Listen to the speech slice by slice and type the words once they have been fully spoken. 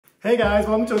Hey guys,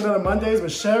 welcome to another Mondays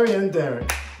with Sheri and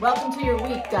Derek. Welcome to your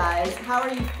week, guys. How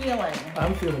are you feeling?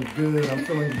 I'm feeling good. I'm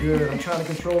trying to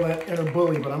control that inner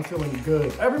bully, but I'm feeling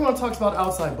good. Everyone talks about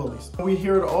outside bullies. We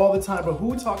hear it all the time, but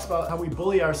who talks about how we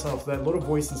bully ourselves, that little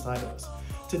voice inside of us?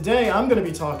 Today, I'm gonna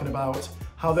be talking about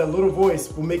how that little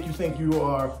voice will make you think you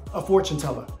are a fortune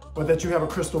teller, or that you have a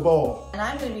crystal ball. And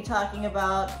I'm gonna be talking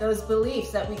about those beliefs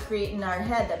that we create in our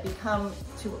head that become,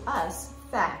 to us,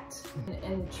 fact.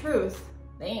 In truth,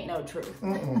 they ain't no truth.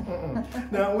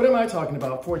 Now, what am I talking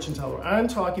about, fortune teller? I'm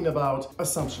talking about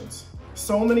assumptions.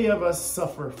 So many of us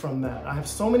suffer from that. I have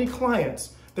so many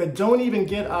clients that don't even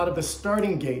get out of the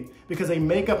starting gate because they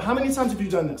make up, how many times have you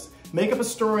done this? Make up a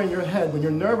story in your head when you're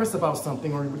nervous about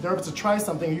something or you're nervous to try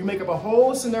something, you make up a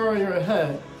whole scenario in your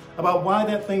head about why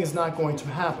that thing is not going to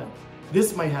happen.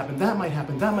 This might happen, that might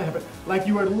happen, that might happen. Like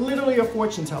you are literally a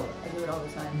fortune teller. I do it all the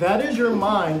time. That is your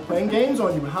mind playing games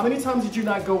on you. How many times did you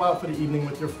not go out for the evening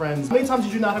with your friends? How many times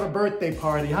did you not have a birthday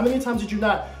party? How many times did you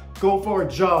not go for a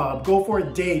job, go for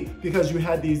a date because you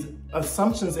had these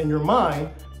assumptions in your mind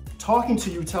talking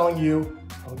to you, telling you,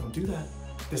 oh, don't do that.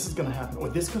 This is gonna happen, or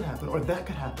this could happen, or that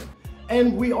could happen.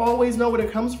 And we always know what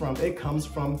it comes from. It comes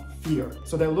from fear.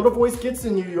 So that little voice gets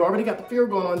in you, you already got the fear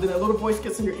going on, then that little voice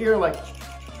gets in your ear like,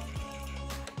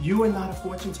 you are not a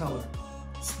fortune teller.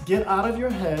 Get out of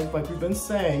your head, like we've been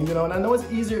saying, you know, and I know it's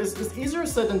easier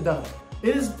said than done.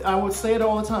 It is, I would say it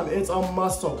all the time, it's a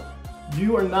muscle.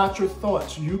 You are not your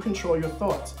thoughts, you control your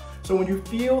thoughts. So when you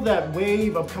feel that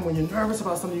wave of when you're nervous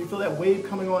about something, you feel that wave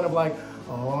coming on of like,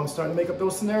 oh, I'm starting to make up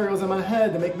those scenarios in my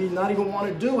head that make me not even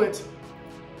want to do it.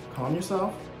 Calm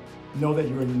yourself, know that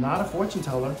you are not a fortune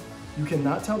teller, you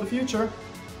cannot tell the future,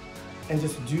 and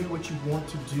just do what you want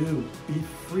to do. Be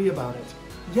free about it.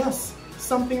 Yes,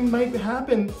 something might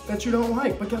happen that you don't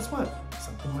like, but guess what?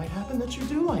 Something might happen that you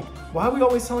do like. Why are we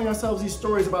always telling ourselves these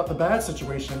stories about the bad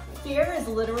situation? Fear is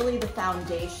literally the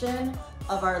foundation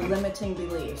of our limiting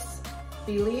beliefs.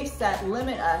 Beliefs that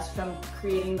limit us from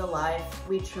creating the life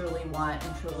we truly want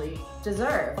and truly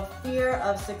deserve. Fear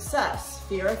of success,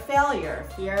 fear of failure,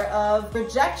 fear of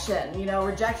rejection,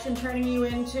 rejection turning you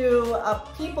into a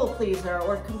people pleaser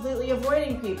or completely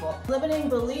avoiding people. Limiting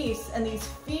beliefs and these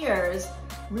fears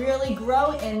really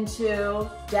grow into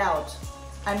doubt.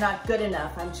 I'm not good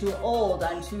enough, I'm too old,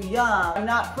 I'm too young, I'm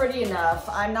not pretty enough,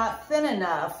 I'm not thin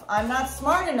enough, I'm not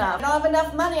smart enough, I don't have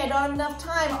enough money, I don't have enough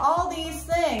time. All these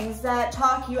things that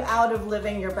talk you out of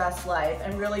living your best life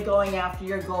and really going after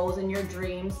your goals and your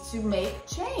dreams to make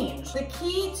change. The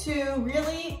key to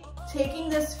really taking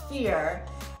this fear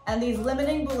and these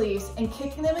limiting beliefs and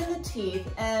kicking them in the teeth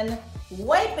and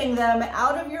wiping them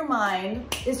out of your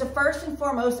mind is to first and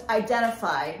foremost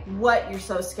identify what you're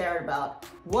so scared about.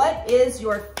 What is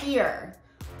your fear?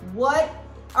 What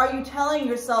are you telling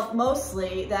yourself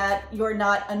mostly that you're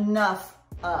not enough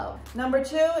of? Number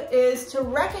two is to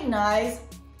recognize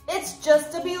it's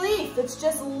just a belief. It's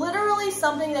just literally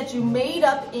something that you made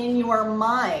up in your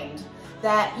mind,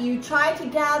 that you try to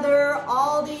gather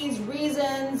all these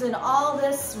reasons and all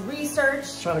this research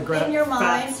in your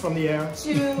mind from the air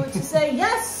to say,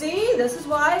 yes, see, this is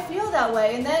why I feel that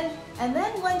way. And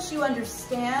then once you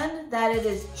understand that it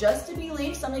is just a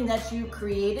belief, something that you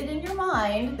created in your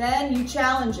mind, then you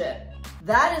challenge it.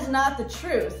 That is not the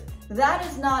truth. That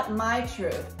is not my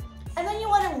truth. And then you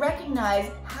want to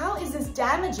recognize, how is this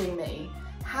damaging me?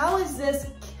 How is this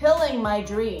killing my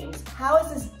dreams? How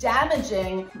is this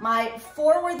damaging my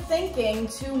forward thinking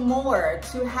to more,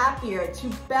 to happier, to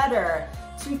better,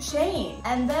 to change?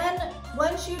 And then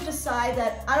once you decide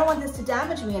that I don't want this to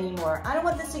damage me anymore, I don't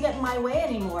want this to get in my way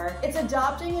anymore, it's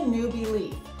adopting a new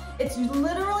belief. It's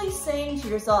literally saying to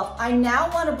yourself, I now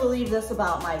want to believe this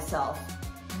about myself.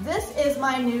 This is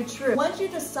my new truth. Once you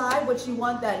decide what you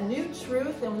want that new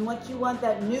truth and what you want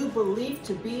that new belief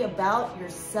to be about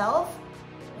yourself,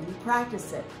 and you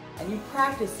practice it, and you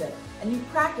practice it, and you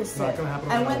practice it.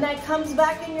 And when that comes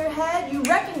back in your head, you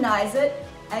recognize it,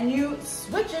 and you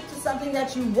switch it to something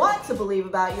that you want to believe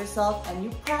about yourself, and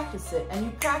you practice it, and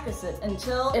you practice it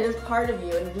until it is part of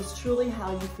you, and it is truly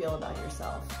how you feel about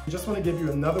yourself. I just want to give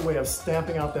you another way of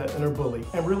stamping out that inner bully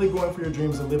and really going for your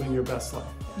dreams and living your best life.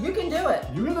 You can do it.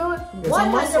 You can do it. It's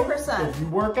 100%. If you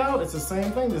work out, it's the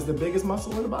same thing. It's the biggest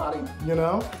muscle in the body,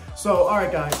 So, all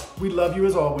right, guys, we love you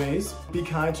as always. Be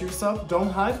kind to yourself. Don't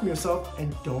hide from yourself,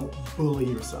 and don't bully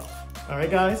yourself. All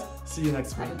right, guys, see you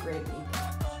next week. Have a great week.